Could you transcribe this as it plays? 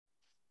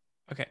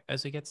Okay,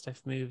 as we get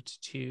stuff moved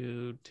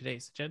to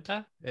today's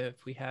agenda,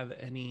 if we have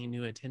any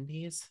new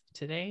attendees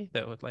today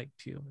that would like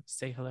to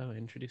say hello,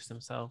 introduce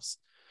themselves,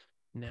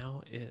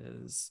 now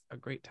is a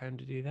great time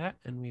to do that,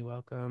 and we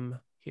welcome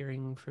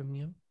hearing from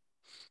you.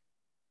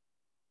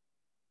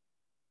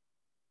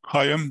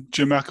 Hi, I'm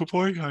Jim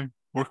McAvoy. I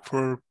work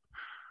for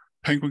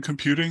Penguin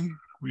Computing.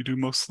 We do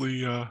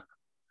mostly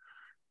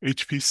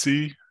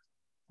HPC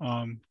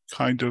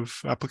kind of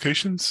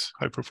applications,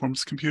 high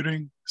performance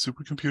computing,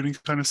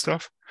 supercomputing kind of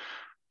stuff,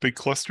 big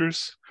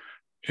clusters.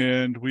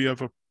 And we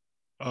have a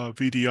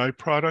VDI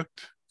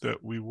product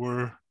that we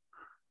were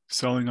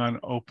selling on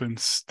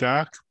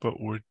OpenStack,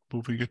 but we're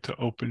moving it to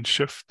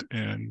OpenShift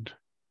and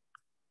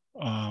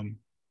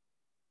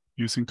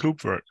using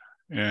KubeVirt.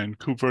 And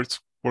KubeVirt's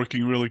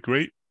working really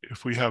great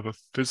if we have a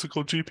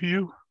physical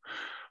GPU,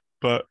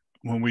 but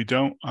when we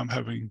don't, I'm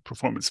having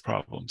performance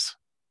problems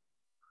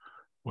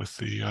with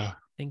the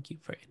Thank you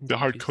for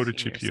hard-coded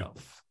introducing GPU.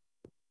 yourself.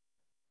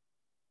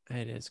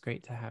 It is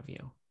great to have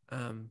you.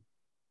 And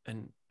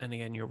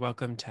again, you're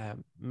welcome to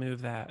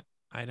move that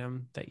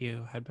item that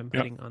you had been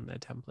putting on the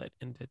template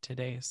into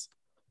today's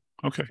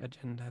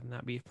agenda, and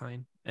that'd be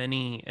fine.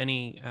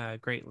 Any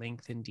great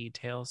length and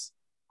details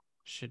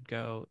should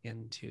go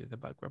into the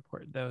bug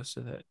report though,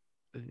 so that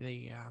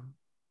the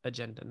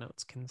agenda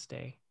notes can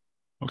stay.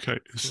 Okay,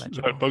 is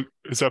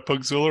that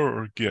Bugzilla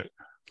or Git?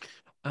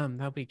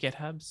 That'll be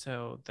GitHub.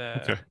 So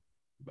the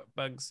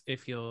bugs,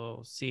 if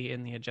you'll see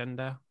in the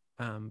agenda,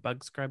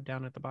 bug scrub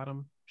down at the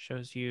bottom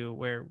shows you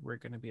where we're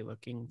going to be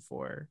looking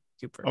for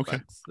KubeVirt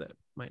bugs that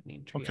might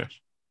need triage.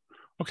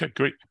 Okay,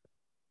 great.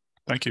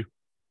 Thank you.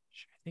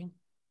 Sure thing.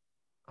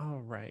 All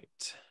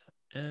right.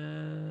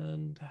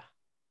 And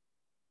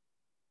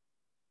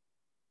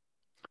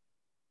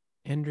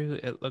Andrew,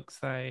 it looks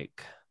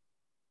like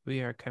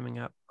we are coming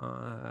up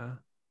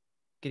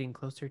getting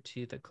closer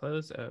to the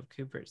close of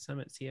KubeVirt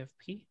Summit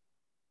CFP.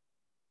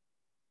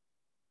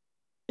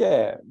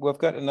 Yeah, we've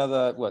got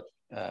another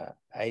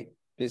eight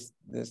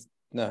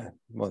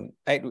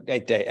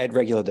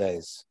regular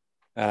days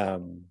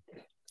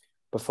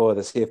before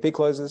the CFP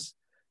closes.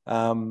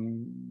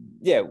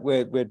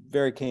 We're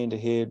very keen to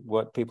hear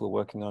what people are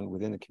working on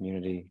within the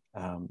community,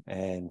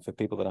 and for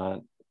people that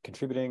aren't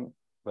contributing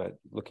but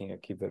looking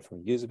at KubeVirt from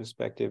a user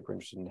perspective, we're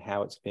interested in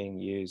how it's being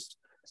used,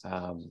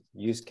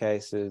 use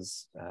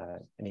cases,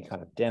 any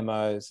kind of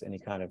demos, any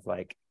kind of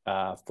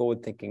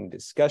forward-thinking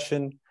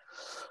discussion.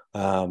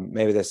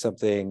 Maybe there's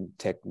something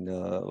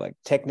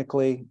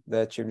technically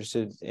that you're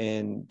interested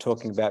in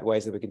talking about,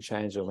 ways that we can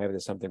change, or maybe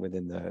there's something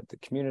within the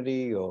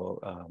community or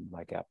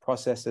like our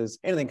processes,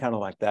 anything kind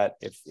of like that.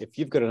 If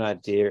you've got an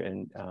idea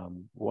and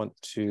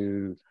want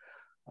to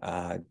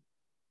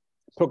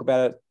talk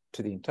about it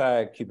to the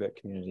entire KubeVirt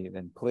community,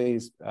 then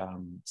please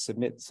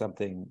submit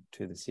something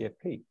to the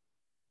CFP.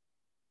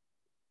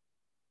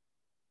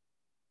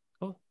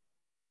 Cool.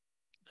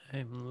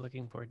 I'm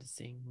looking forward to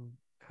seeing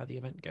how the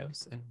event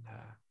goes, and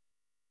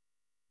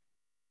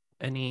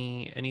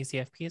any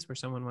CFPs where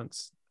someone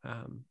wants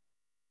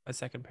a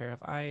second pair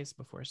of eyes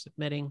before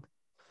submitting,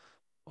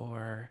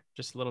 or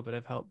just a little bit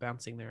of help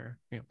bouncing their,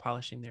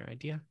 polishing their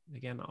idea.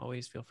 Again,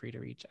 always feel free to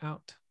reach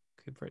out,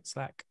 KubeVirt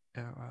Slack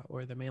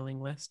or the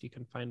mailing list. You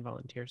can find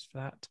volunteers for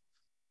that.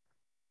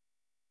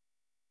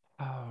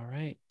 All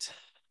right.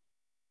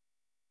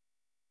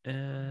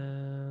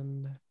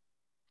 And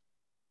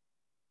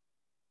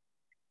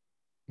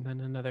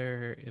then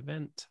another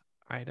event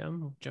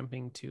item,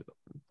 jumping to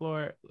open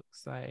floor. It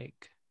looks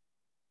like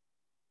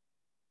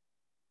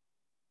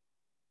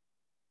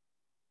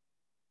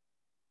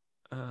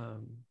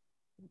let's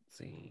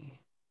see.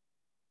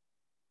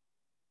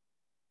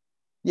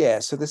 Yeah,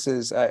 so this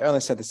is, I only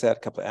sent this out a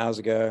couple of hours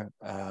ago.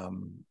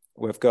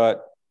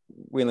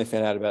 We only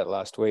found out about it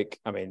last week.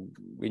 I mean,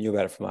 we knew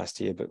about it from last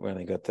year, but we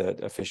only got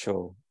the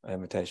official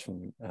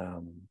invitation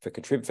for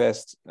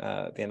KubeVirt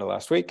at the end of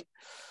last week.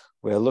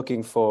 We're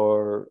looking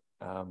for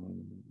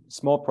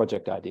small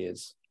project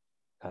ideas.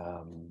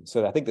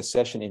 So I think the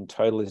session in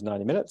total is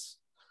 90 minutes.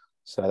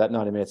 So that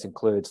 90 minutes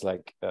includes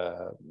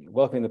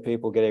welcoming the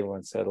people, getting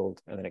everyone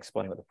settled, and then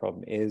explaining what the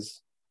problem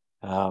is.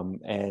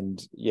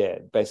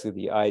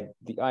 Basically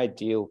the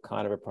ideal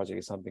kind of a project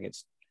is something that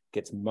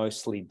gets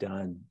mostly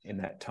done in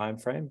that time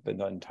frame, but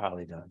not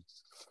entirely done.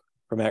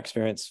 From our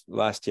experience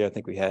last year, I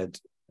think we had,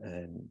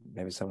 and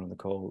maybe someone on the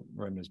call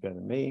remembers better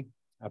than me,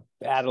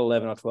 about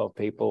 11 or 12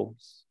 people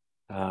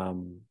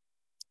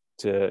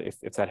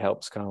if that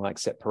helps kind of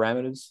set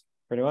parameters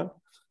for anyone.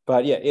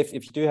 But yeah, if you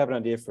do have an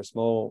idea for a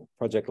small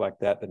project like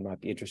that might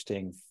be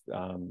interesting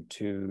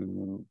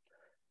to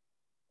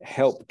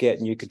help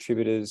get new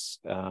contributors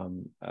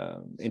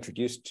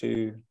introduced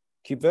to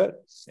KubeVirt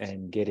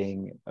and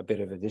getting a bit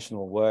of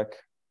additional work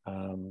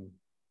on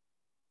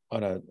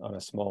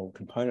a small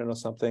component or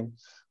something,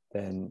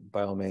 then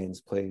by all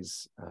means,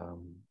 please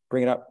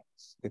bring it up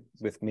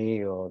with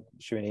me or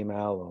shoot an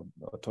email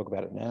or talk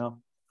about it now.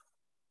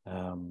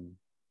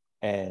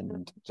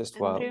 And just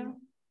Andrew?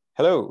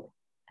 Hello.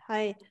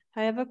 Hi,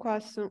 I have a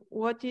question.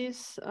 What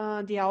is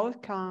the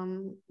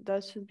outcome?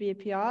 That should be a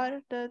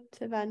PR that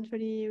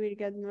eventually will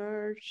get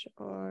merged,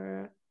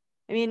 or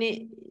I mean,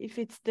 if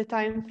it's the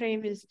time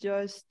frame is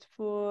just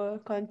for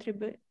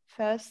Contribute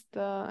Fest,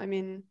 I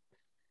mean,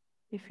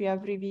 if we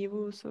have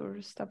reviews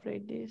or stuff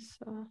like this,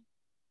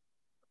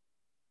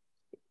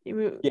 it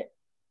will, Yeah.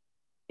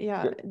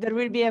 yeah, Good. there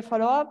will be a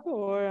follow-up,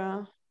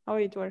 or how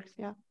it works,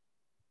 yeah.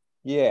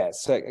 Yeah,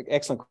 so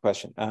excellent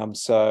question.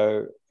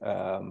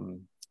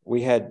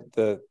 We had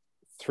the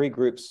 3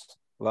 groups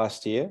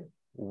last year.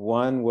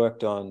 One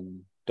worked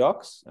on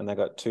docs, and they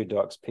got 2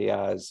 docs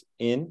PRs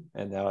in,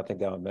 and now I think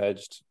they were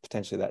merged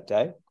potentially that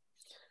day.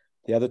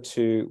 The other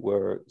 2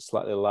 were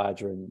slightly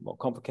larger and more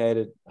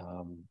complicated,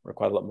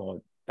 required a lot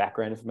more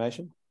background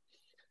information.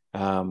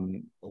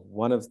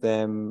 One of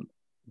them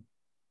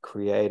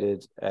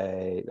created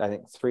I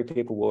think 3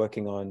 people were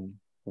working on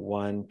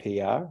one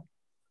PR,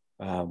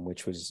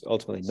 which was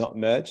ultimately not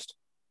merged,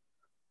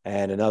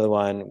 and another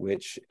one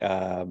which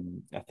I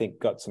think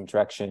got some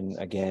traction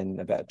again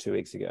about 2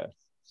 weeks ago.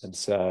 And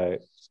so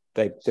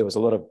there was a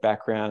lot of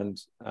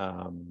background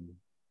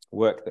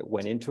work that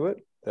went into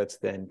it that's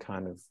then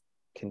kind of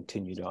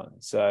continued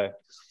on. So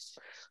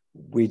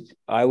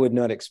I would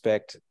not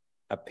expect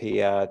a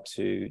PR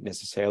to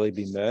necessarily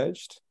be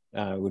merged.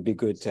 It would be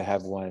good to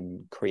have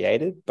one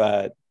created,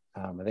 but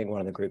I think one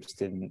of the groups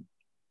didn't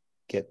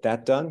get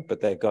that done, but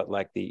they've got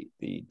like the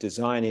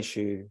design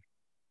issue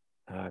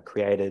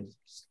created.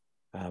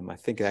 I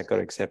think that got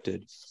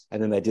accepted, and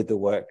then they did the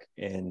work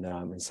in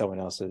someone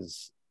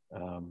else's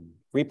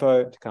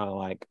repo to kind of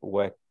like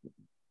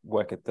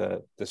work at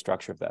the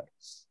structure of that.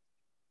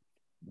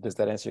 Does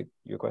that answer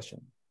your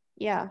question?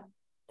 Yeah,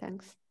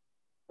 thanks.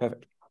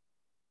 Perfect.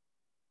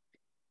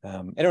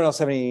 Anyone else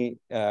have any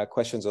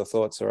questions or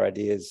thoughts or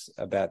ideas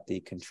about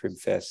the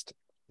KontribFest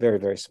very,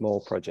 very small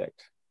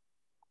project?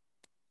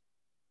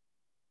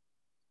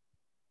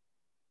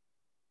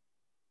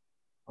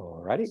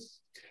 Alrighty.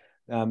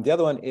 The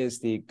other one is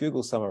the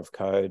Google Summer of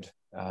Code.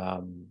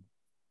 I'm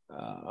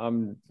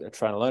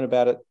trying to learn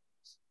about it.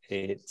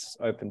 It's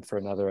open for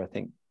another, I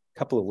think,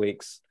 couple of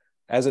weeks.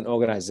 As an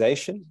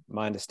organization,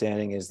 my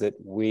understanding is that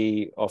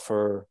we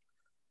offer,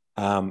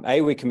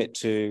 we commit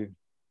to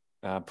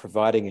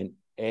providing an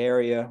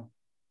area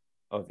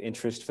of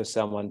interest for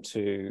someone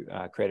to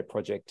create a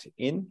project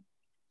in.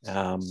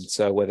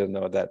 So whether or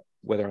not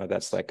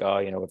that's like,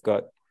 we've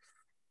got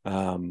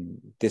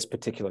this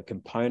particular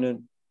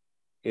component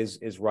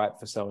is right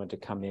for someone to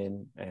come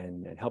in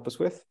and help us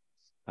with.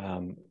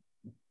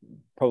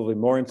 Probably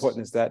more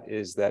important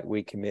is that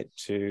we commit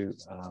to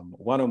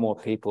 1 or more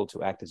people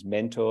to act as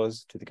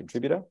mentors to the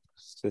contributor.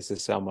 So this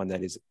is someone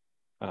that is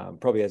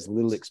probably has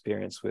little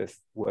experience with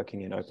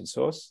working in open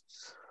source.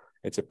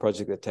 It's a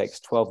project that takes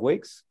 12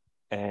 weeks.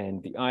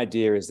 And the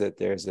idea is that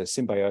there's a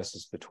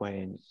symbiosis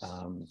between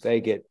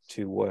they get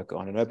to work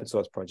on an open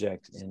source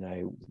project in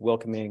a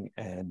welcoming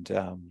and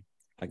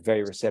like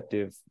very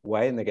receptive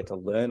way, and they get to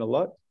learn a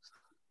lot.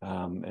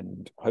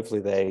 And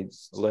hopefully they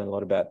learn a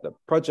lot about the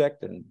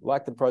project and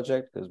like the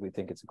project because we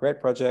think it's a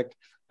great project.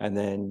 And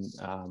then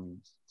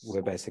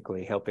we're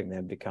basically helping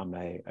them become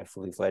a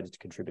fully fledged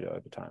contributor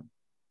over time.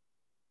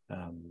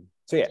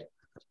 If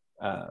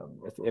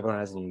everyone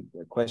has any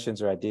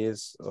questions or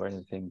ideas or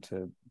anything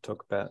to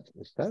talk about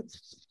with that.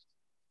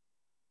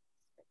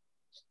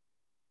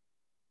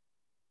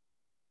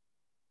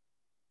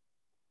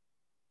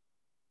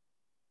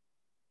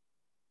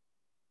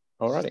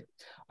 Alrighty,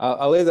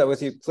 I'll leave that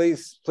with you.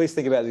 Please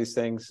think about these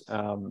things.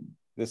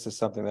 This is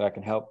something that I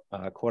can help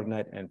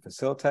coordinate and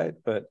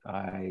facilitate, but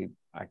I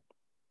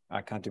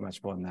can't do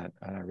much more than that.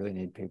 I really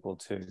need people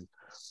to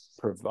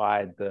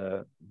provide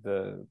the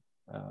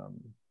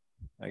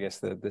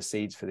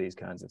seeds for these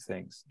kinds of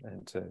things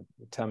and to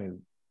tell me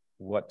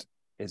what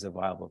is a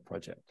viable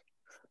project.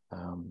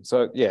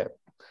 So yeah,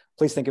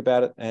 please think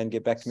about it and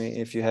get back to me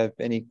if you have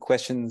any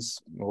questions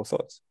or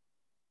thoughts.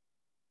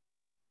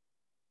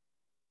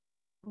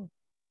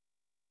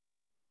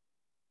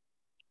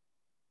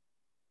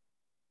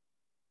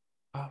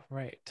 All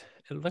right.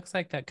 It looks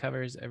like that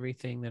covers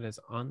everything that is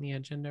on the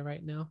agenda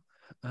right now.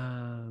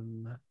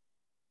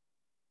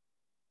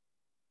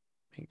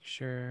 Make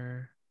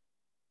sure.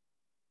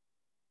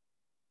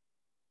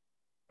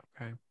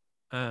 Okay.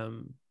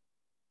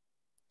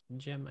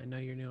 Jim, I know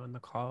you're new on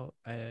the call.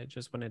 I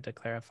just wanted to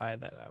clarify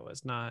that I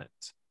was not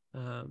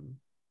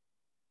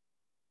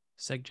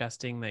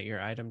suggesting that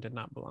your item did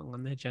not belong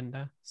on the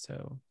agenda.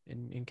 So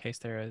in case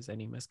there is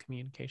any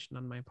miscommunication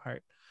on my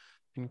part,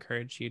 I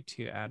encourage you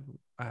to add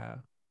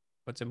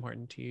what's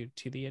important to you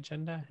to the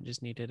agenda. I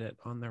just needed it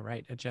on the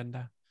right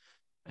agenda.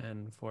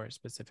 And for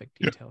specific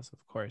details,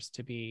 of course,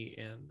 to be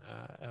in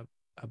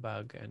a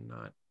bug and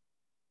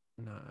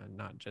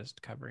not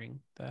just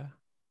covering the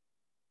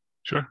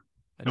Sure,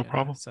 agenda. no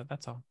problem. So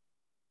that's all.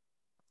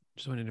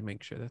 Just wanted to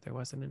make sure that there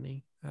wasn't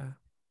any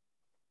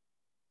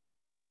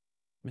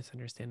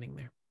misunderstanding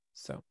there.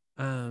 So,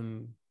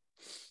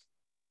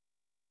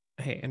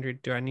 hey, Andrew,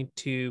 do I need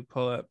to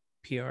pull up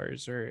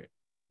PRs or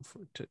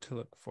to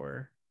look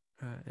for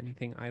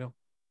anything idle?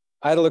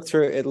 I had to look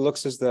through. It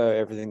looks as though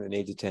everything that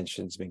needs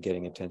attention has been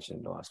getting attention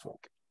in the last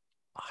week.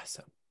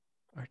 Awesome.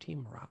 Our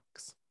team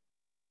rocks.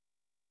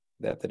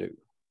 That they do.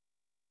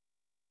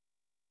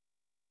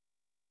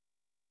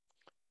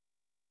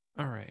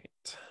 All right.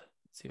 Let's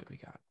see what we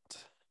got.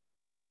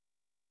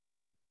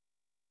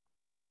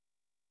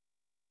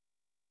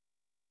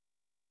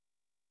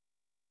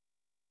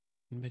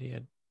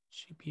 NVIDIA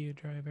GPU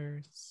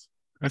drivers.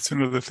 That's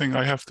another thing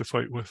I have to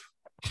fight with.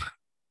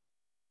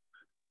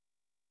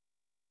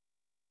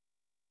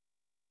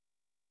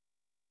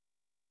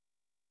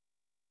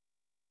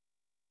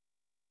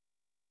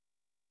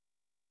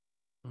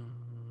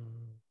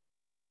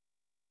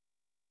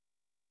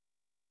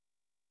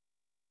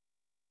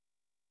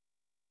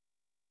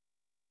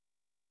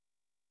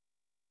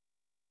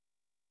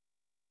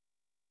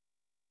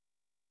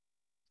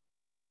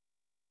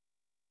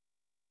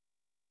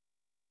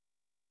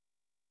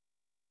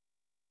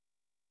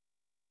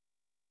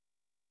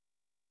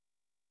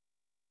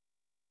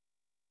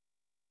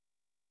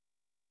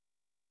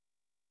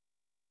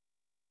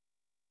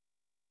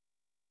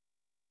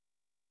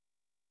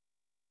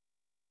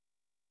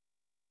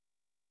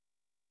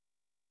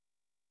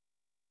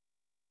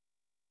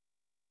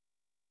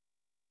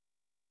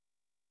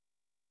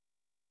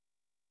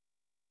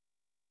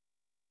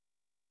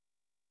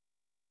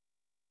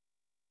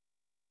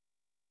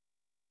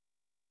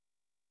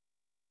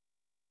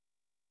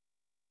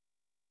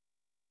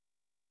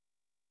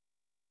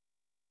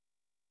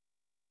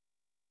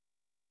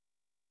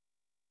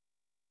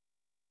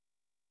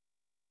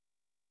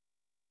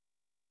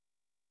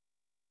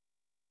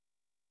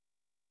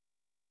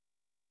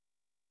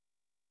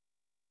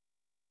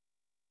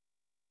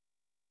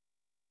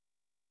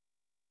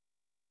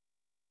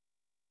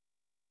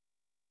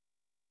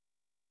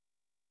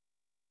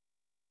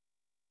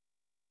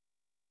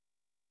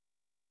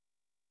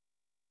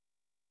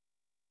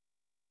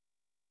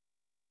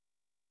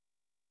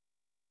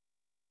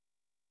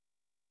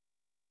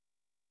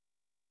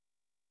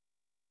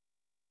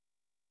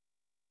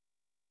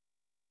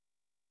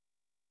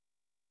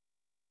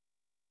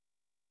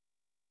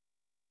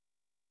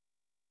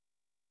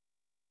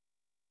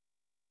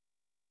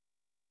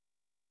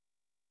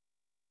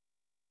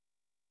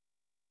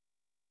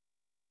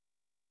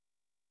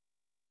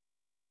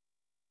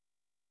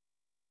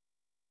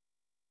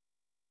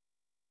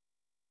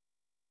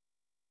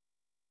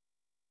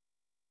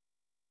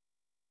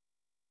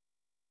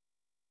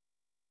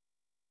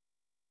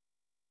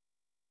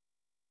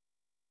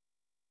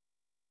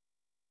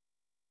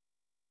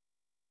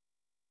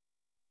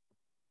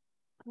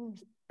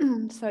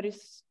 Mm. Sorry,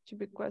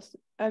 stupid question.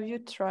 Have you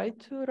tried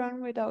to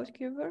run without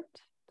KubeVirt?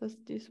 Does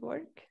this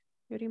work?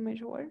 Your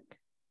image work?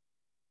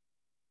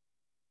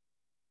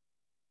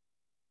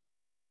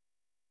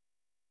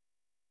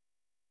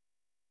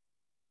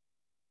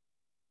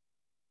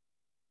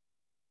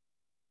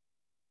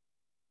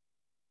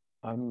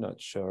 Mm. I'm not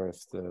sure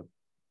if the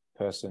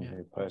person Yeah.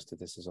 who posted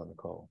this is on the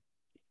call.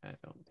 I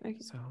don't think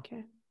Okay. so.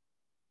 Okay.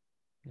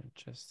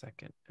 Just a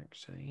second,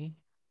 actually.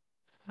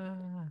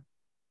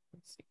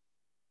 Let's see.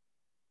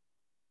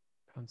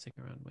 Bouncing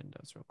around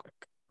windows real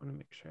quick. I want to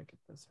make sure I get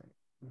this right.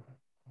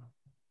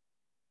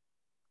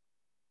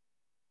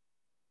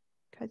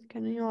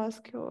 Can you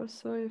ask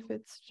also if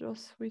it's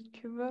just with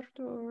KubeVirt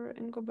or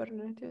in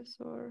Kubernetes,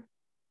 or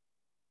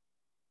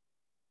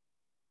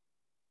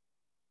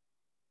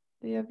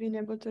they have been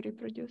able to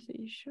reproduce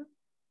the issue?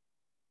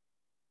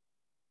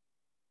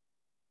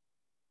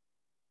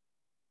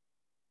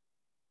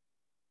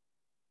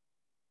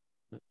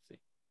 Let's see.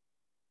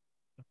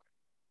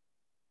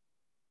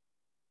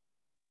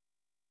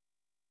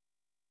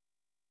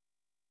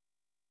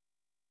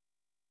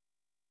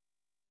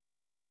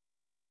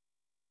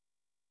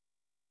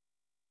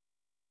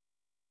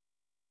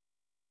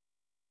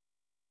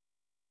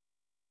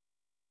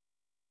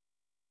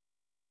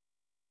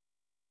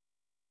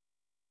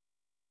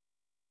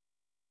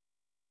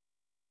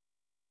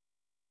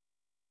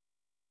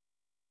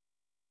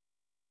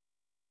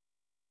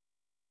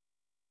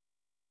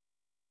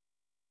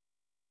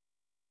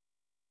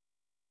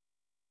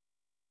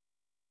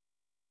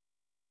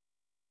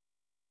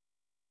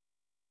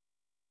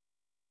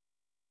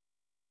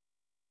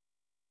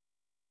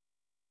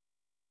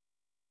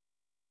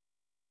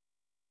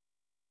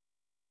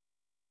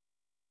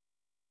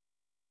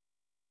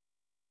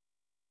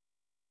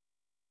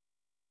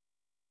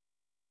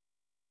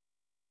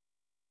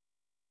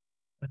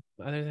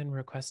 Other than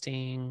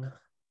requesting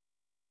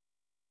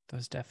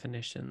those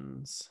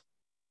definitions,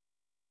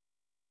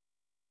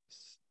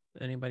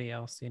 anybody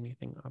else see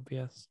anything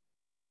obvious?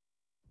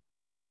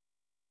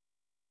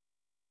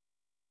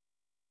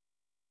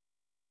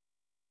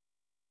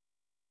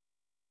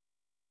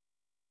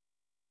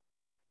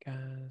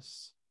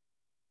 Guess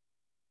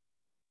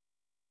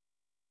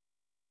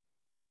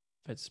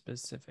if it's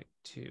specific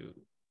to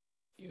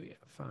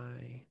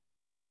UEFI.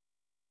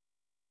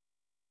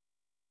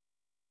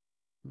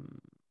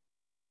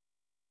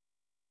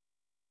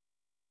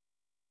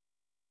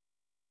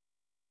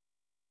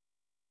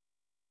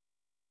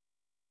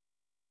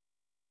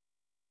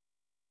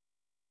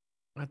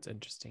 That's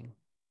interesting.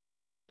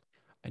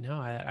 I know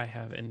I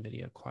have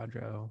NVIDIA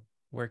Quadro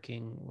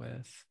working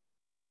with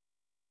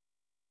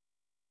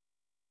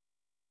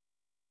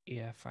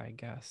EFI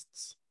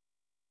guests.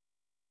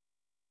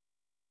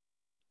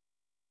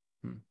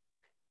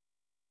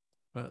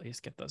 We'll at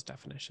least get those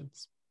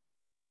definitions.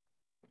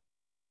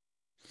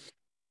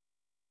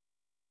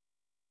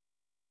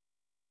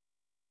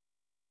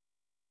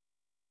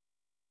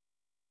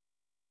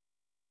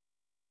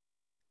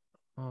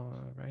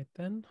 All right,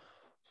 then.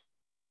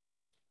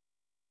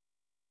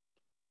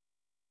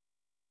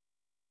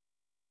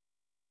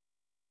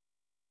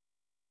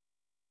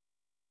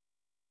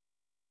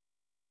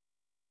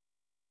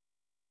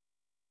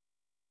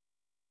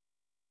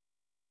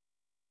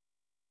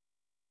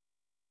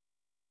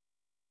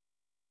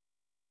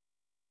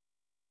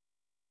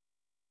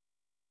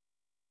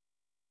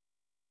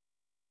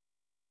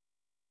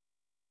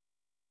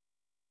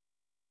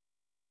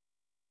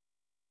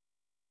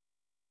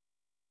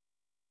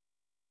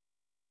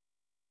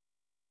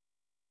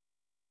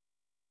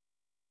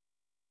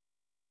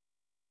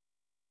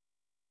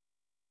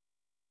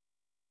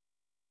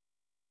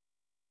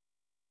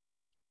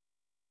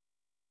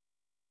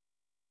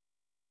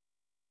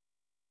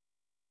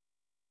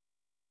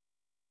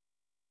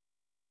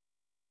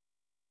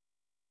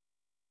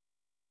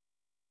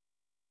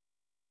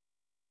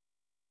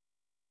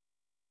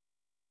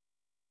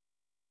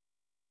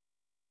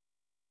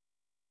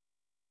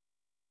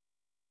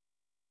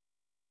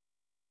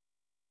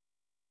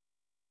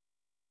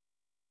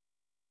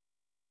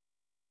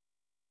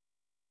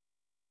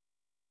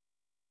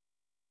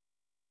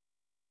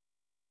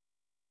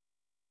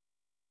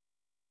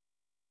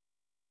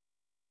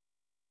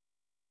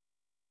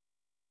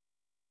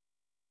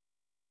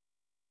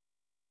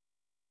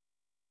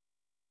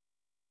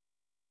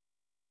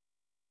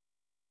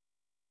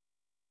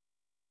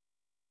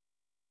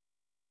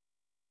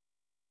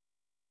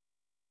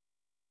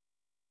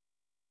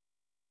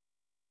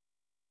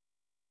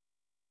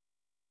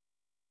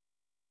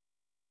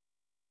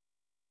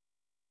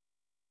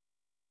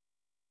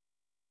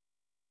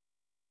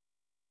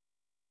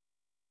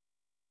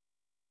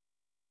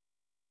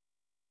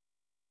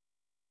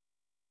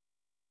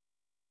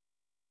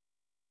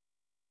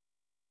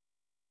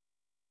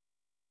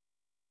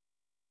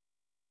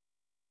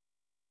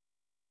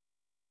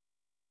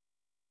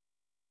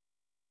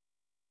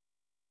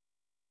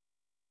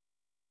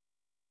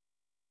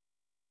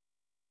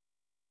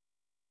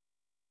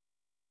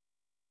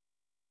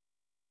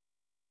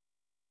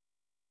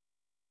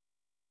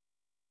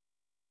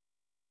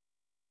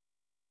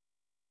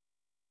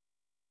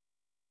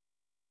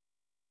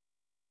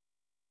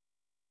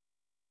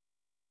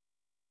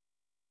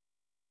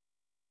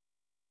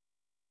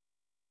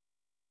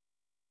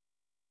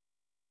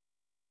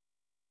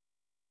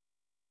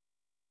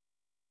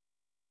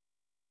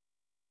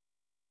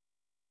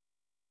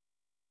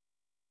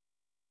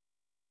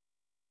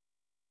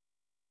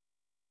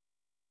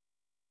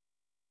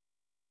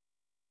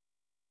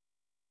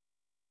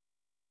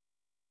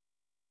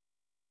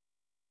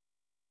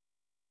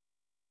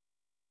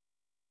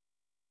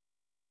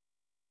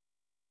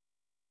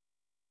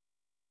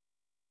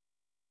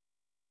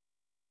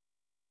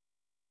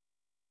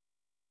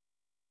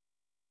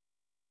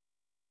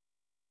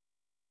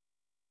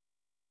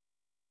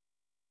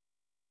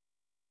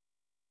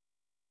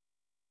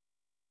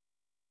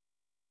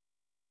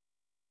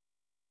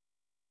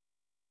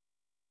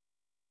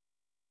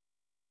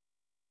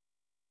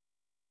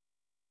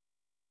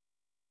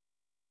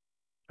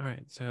 All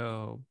right,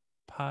 so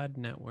pod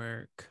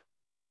network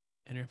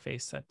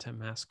interface set to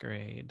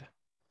masquerade.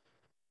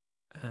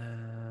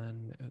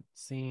 And it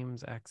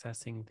seems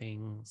accessing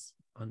things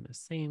on the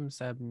same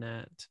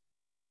subnet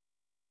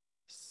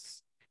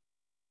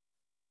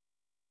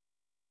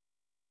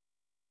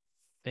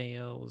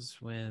fails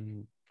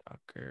when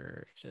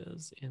Docker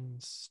is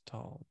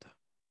installed.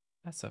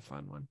 That's a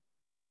fun one.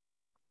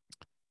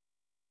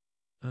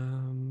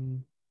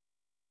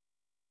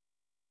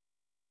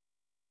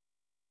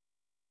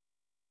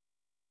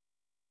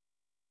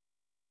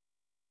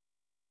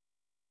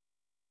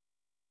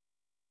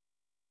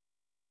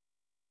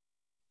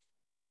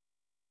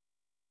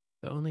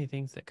 The only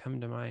things that come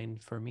to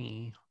mind for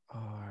me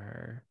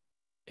are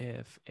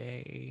if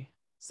a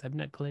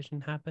subnet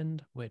collision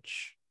happened,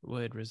 which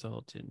would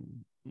result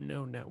in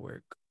no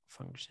network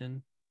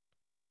function,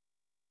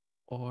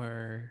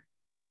 or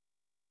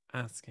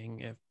asking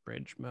if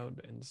bridge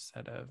mode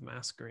instead of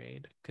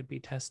masquerade could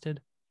be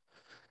tested.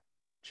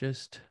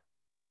 Just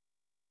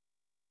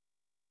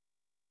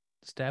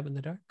stab in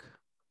the dark.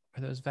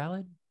 Are those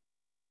valid?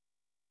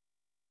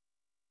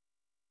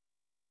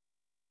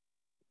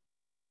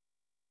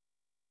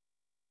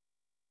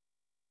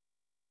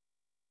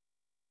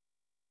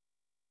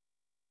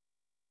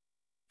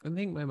 I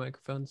think my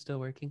microphone's still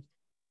working.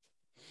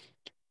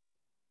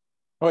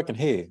 Oh, I can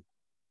hear you.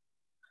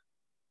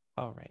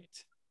 All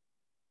right.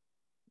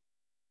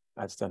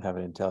 I just don't have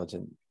an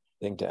intelligent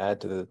thing to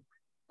add to the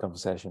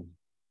conversation.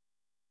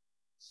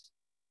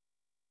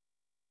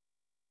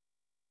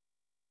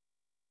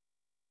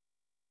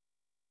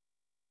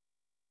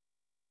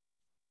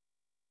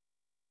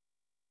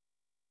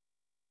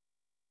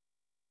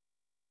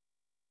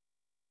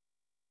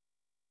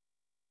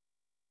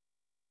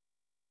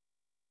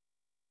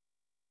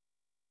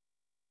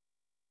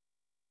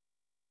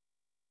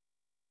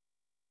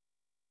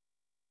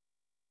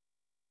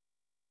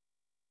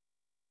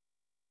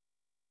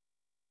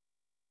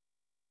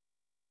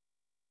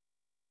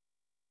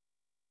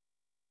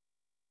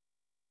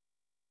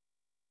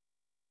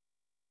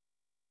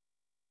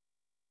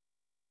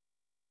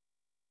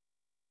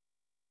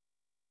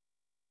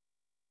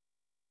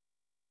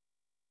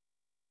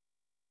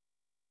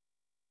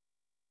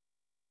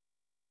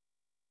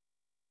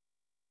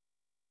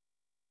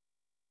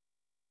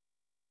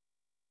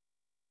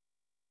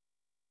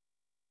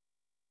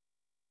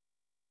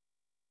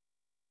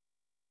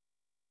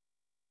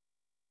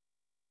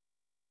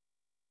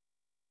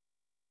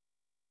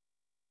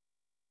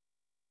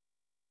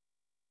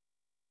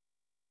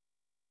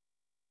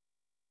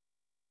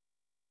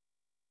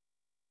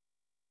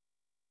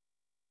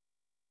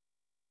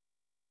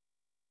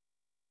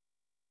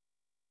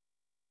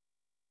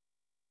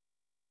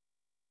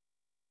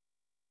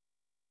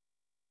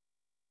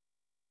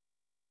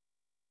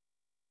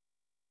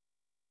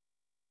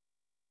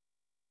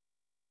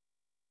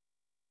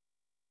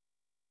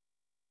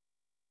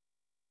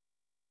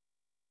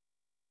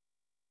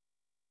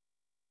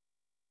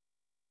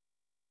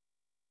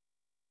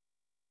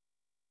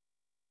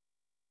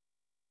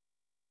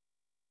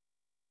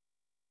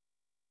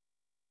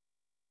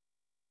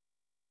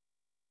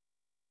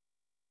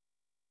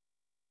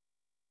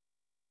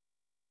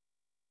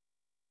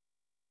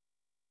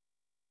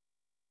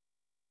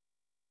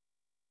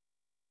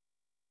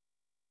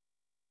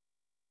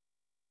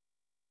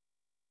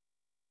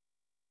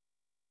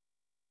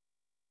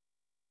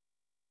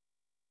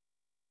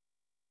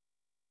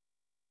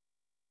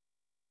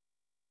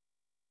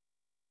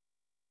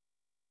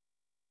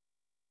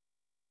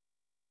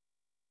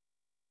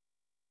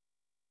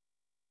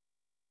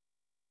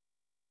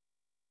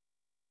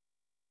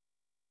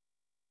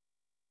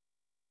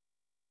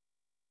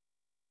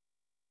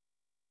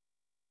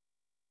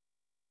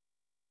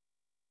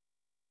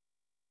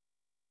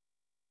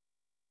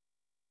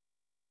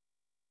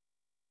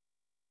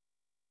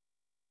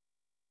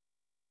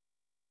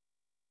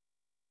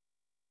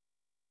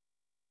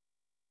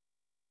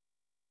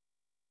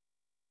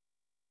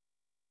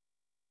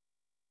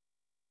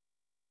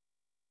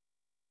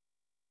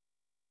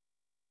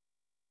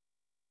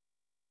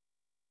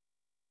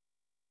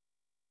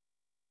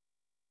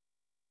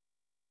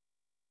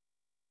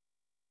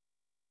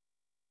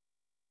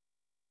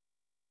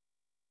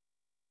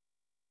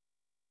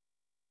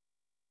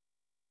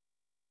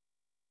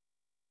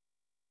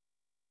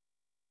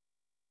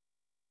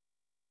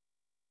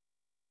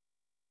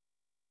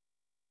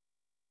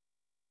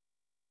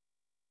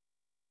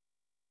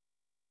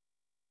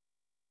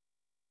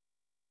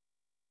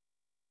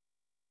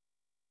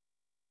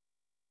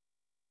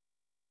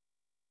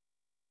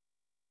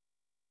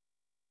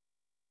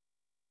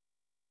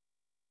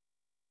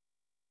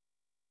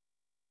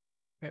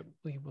 Okay,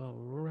 we will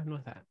run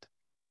with that.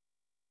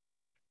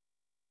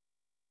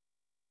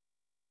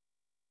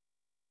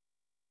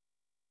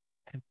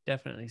 I've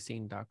definitely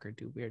seen Docker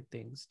do weird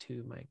things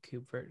to my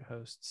KubeVirt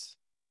hosts.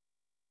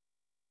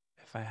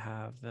 If I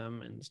have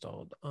them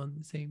installed on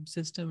the same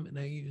system and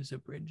I use a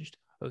bridged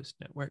host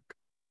network.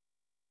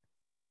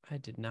 I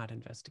did not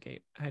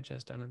investigate. I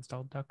just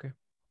uninstalled Docker.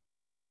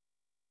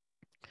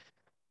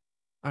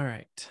 All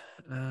right.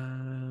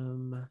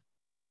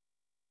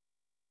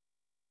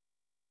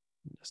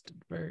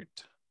 Nested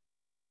Virt.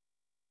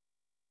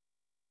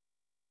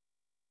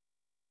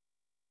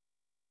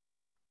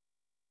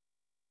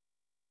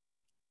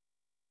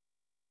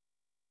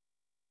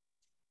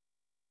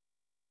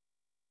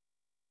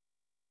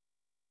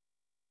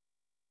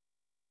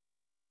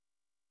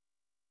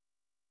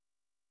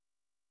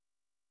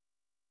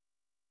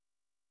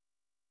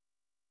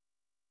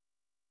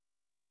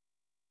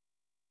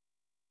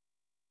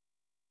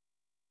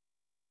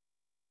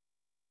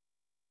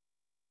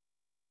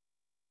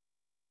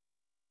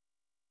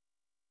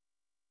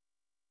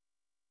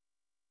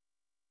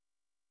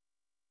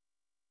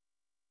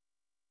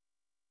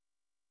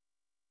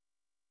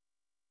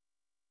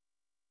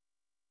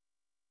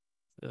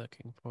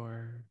 Looking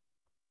for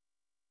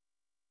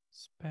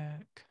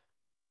spec.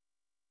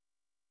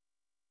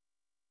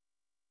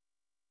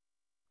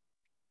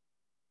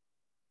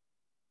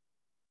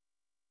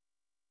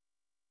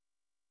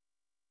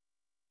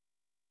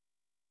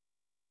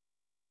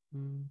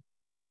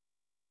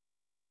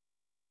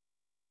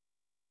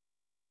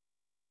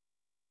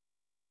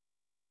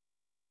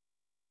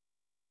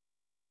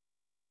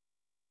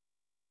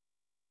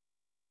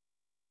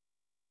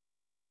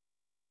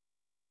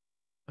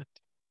 What?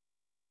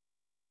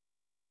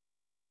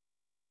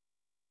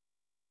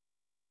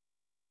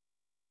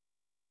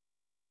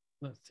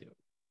 Let's see what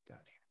we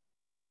got here.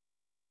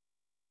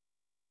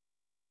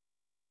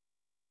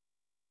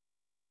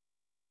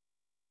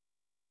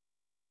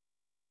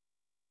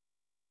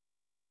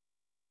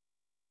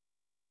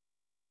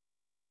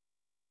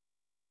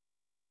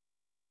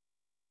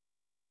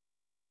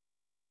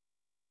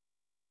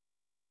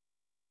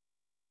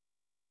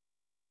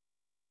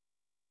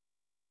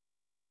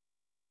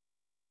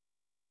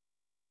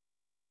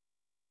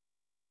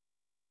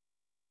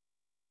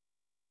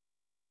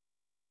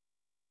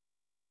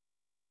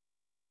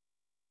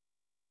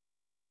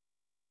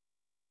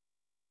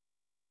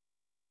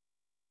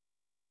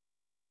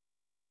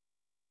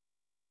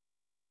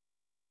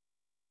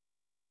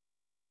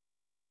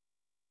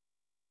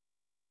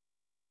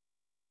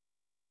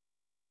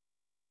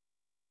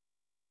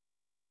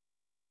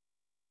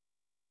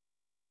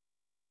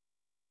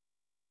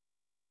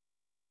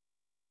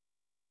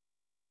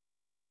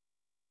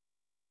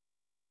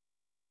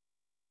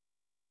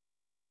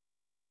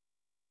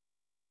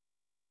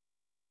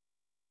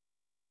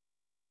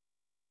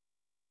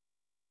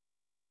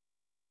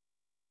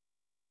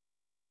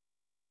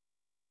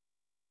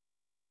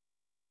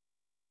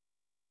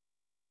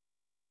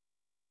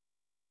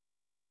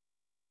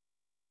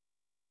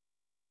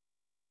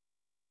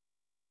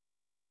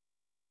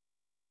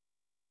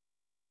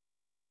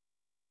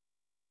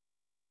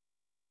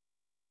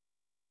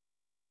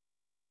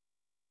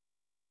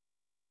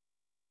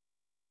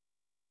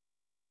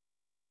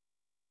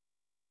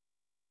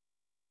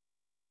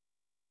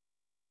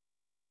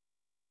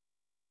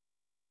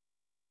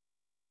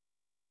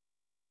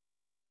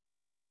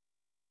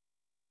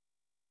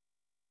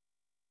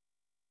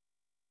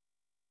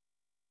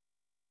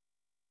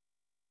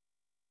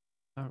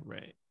 All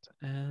right.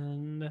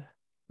 And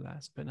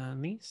last but not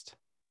least,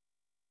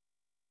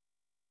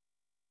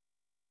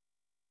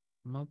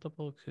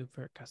 multiple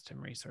KubeVirt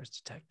custom resource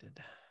detected.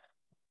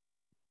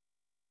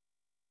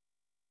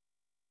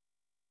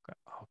 Got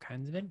all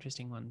kinds of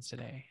interesting ones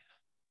today.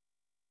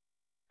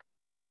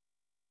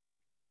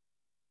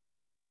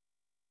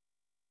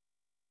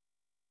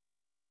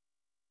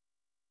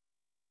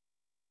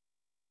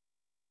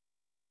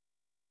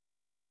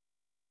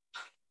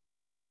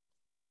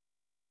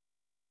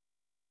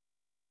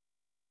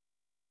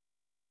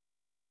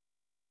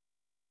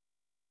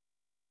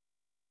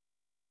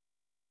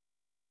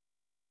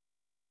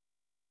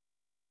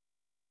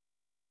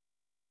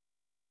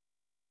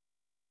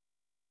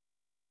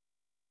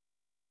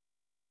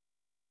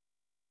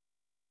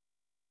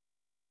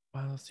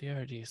 While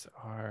CRDs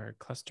are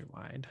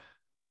cluster-wide,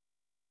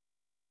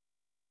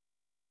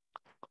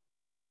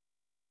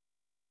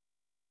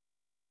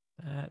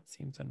 that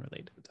seems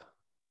unrelated.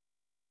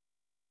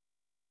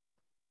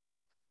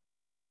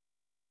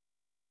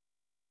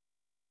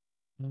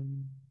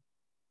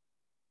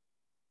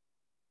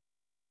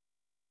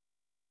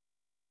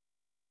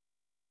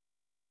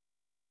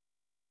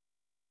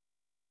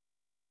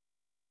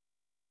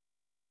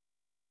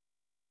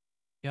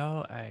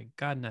 Y'all, I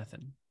got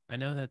nothing. I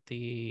know that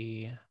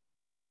the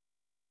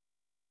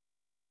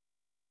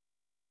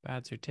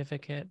bad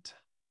certificate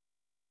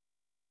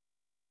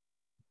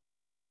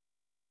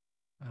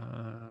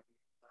can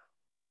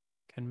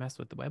mess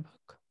with the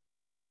webhook.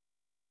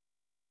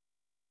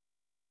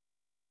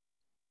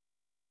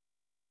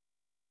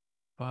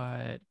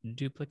 but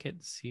duplicate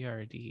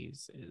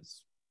CRDs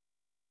is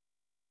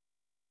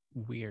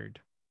weird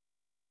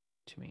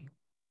to me.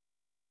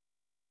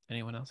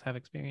 Anyone else have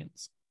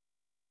experience?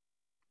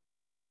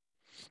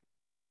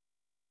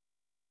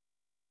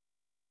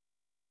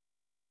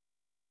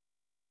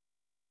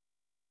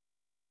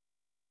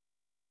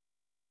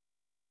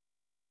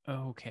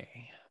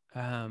 Okay.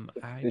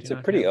 It's a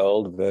pretty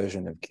old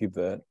version of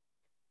KubeVirt.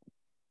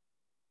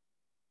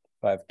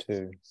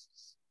 5.2.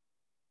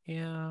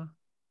 Yeah.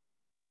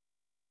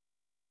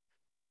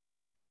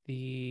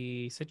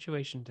 The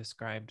situation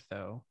described,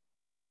 though,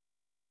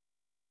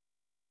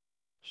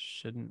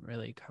 shouldn't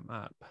really come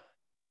up.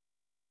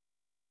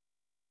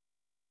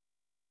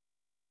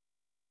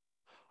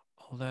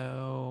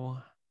 Although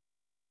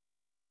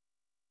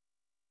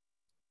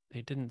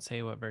they didn't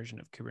say what version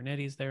of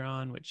Kubernetes they're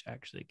on, which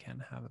actually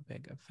can have a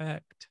big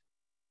effect.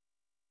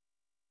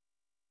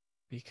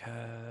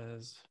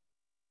 Because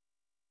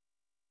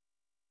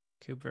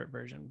KubeVirt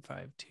version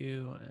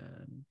 5.2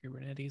 and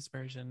Kubernetes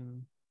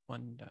version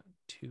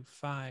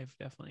 1.25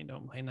 definitely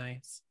don't play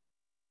nice.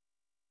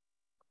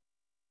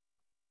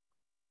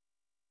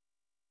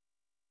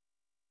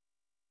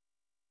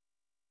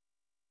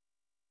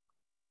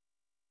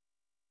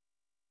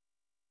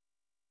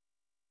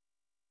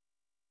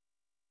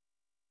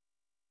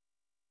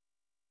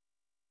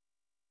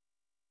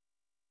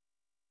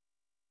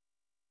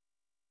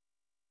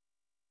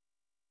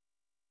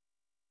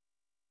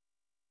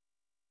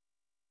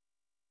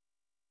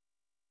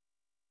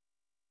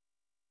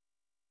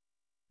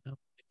 Nope.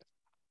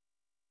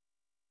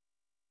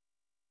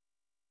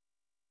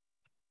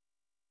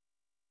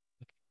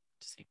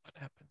 See what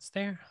happens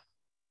there.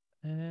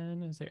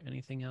 And is there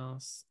anything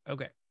else?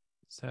 Okay,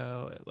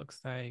 so it looks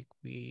like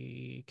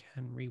we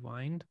can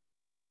rewind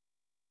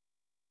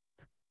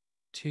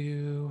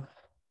to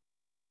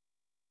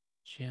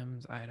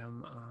Jim's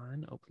item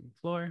on open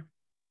floor.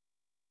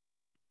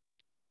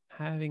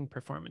 Having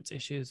performance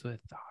issues with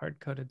the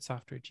hard-coded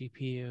software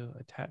GPU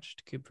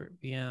attached to KubeVirt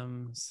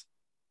VMs.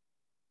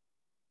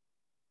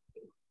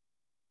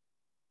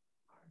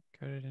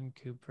 Hard-coded in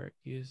KubeVirt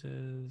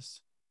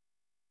uses.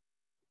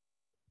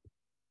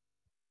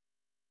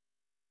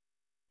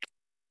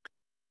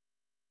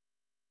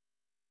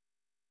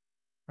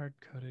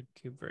 Hard-coded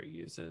KubeVirt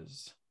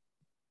uses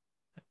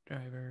that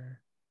driver.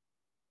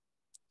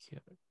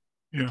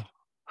 Yeah.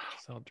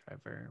 Cell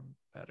driver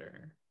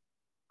better.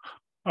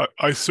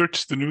 I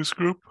searched the news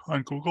group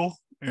on Google,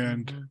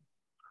 and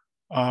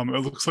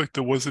it looks like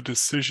there was a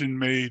decision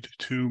made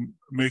to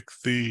make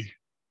the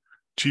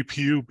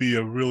GPU be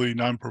a really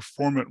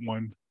non-performant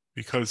one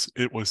because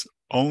it was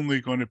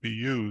only going to be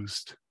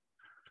used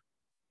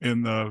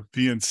in the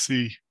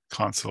VNC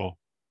console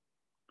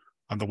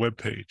on the web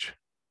page.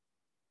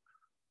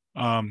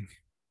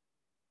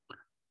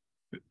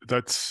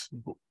 That's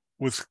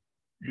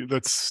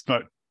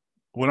not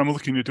what I'm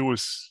looking to do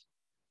is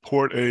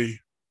port a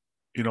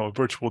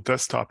virtual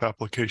desktop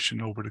application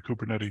over to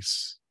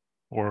Kubernetes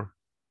or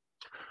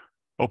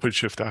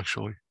OpenShift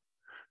actually.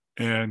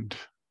 And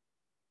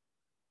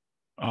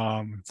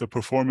the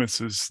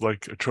performance is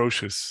like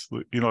atrocious.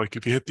 Like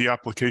if you hit the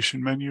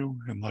application menu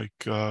and like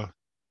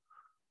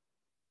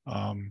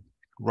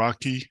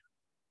Rocky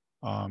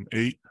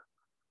 8,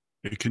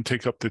 it can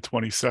take up to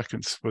 20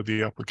 seconds for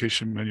the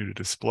application menu to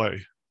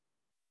display.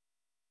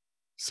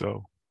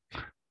 So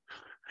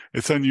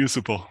it's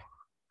unusable.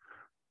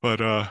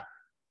 But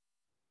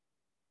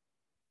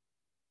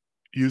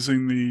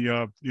using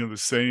the the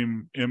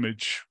same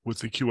image with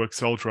the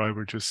QXL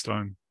driver just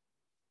on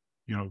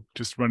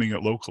just running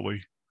it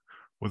locally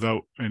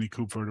without any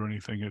KubeVirt or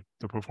anything,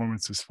 the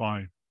performance is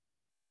fine.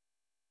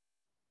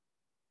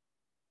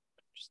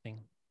 Interesting.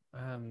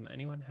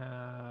 Anyone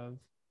have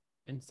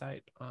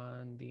insight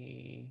on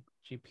the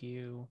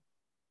GPU,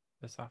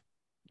 the soft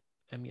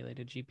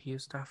emulated GPU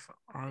stuff?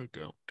 I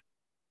don't.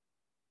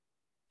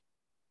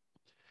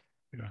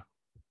 Yeah.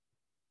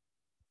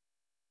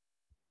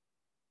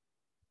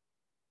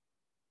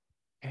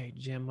 Okay,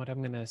 Jim, what I'm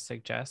going to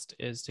suggest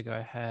is to go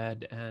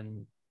ahead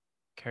and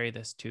carry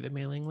this to the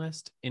mailing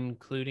list,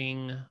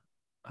 including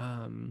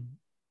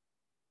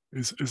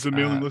Is the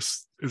mailing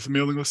list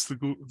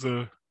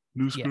the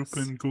news group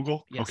in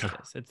Google? Yes, okay.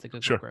 It is. It's the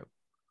Google group.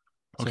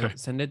 So okay.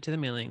 Send it to the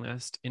mailing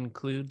list.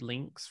 Include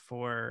links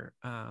for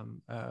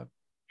a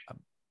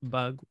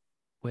bug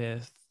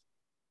with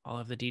all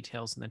of the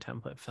details in the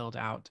template filled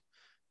out,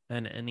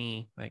 and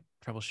any like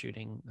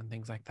troubleshooting and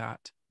things like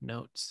that,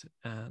 notes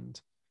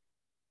and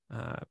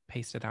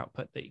pasted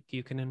output that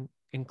you can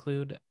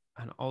include,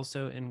 and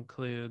also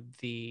include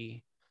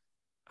the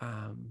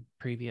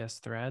previous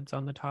threads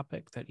on the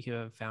topic that you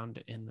have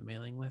found in the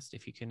mailing list.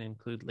 If you can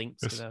include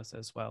links to those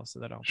as well, so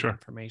that all the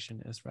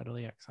information is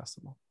readily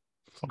accessible.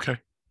 Okay.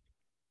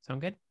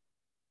 Sound good?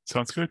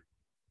 Sounds good.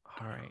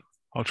 All right.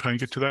 I'll try and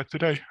get to that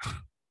today.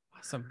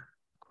 Awesome.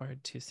 Look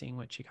forward to seeing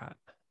what you got.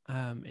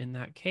 In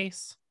that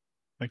case,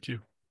 thank you.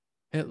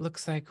 It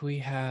looks like we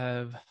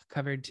have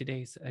covered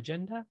today's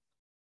agenda.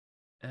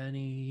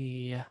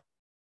 Any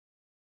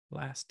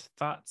last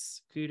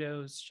thoughts,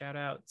 kudos, shout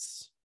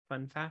outs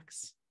fun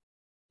facts,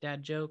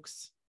 dad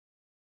jokes?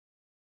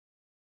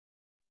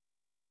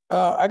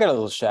 I got a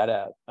little shout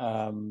out.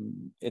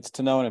 It's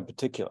to no one in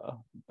particular,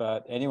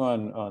 but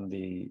anyone on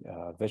the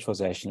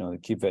virtualization or the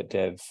KubeVirt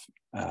dev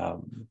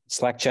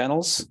Slack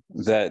channels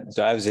that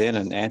dives in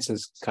and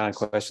answers kind of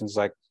questions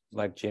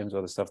like Jim's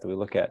or the stuff that we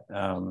look at.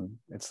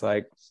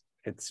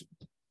 It's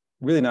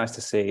really nice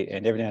to see.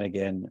 And every now and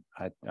again,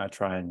 I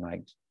try and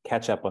like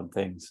catch up on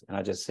things, and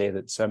I just see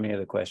that so many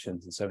of the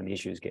questions and so many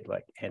issues get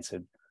like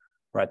answered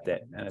right there.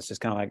 And it's just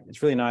kind of like,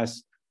 it's really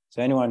nice.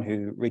 So anyone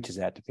who reaches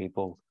out to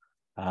people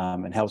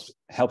and helps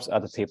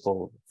other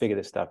people figure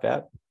this stuff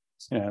out,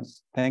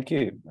 thank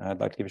you. I'd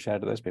like to give a shout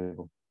out to those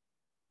people.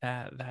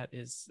 That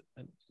is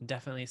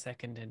definitely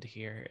seconded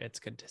here. It's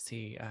good to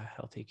see a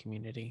healthy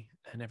community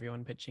and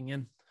everyone pitching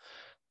in.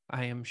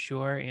 I am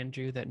sure,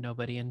 Andrew, that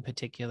nobody in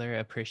particular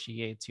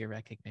appreciates your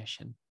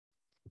recognition.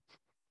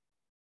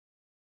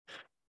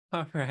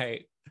 All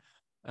right.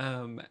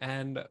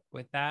 And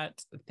with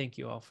that, thank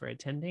you all for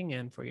attending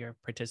and for your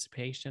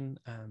participation.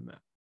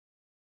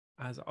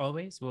 As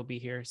always, we'll be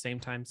here same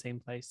time, same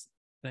place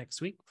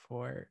next week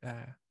for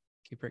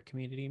KubeVirt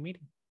community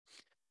meeting.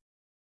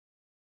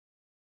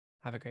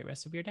 Have a great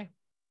rest of your day.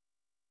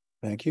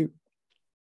 Thank you.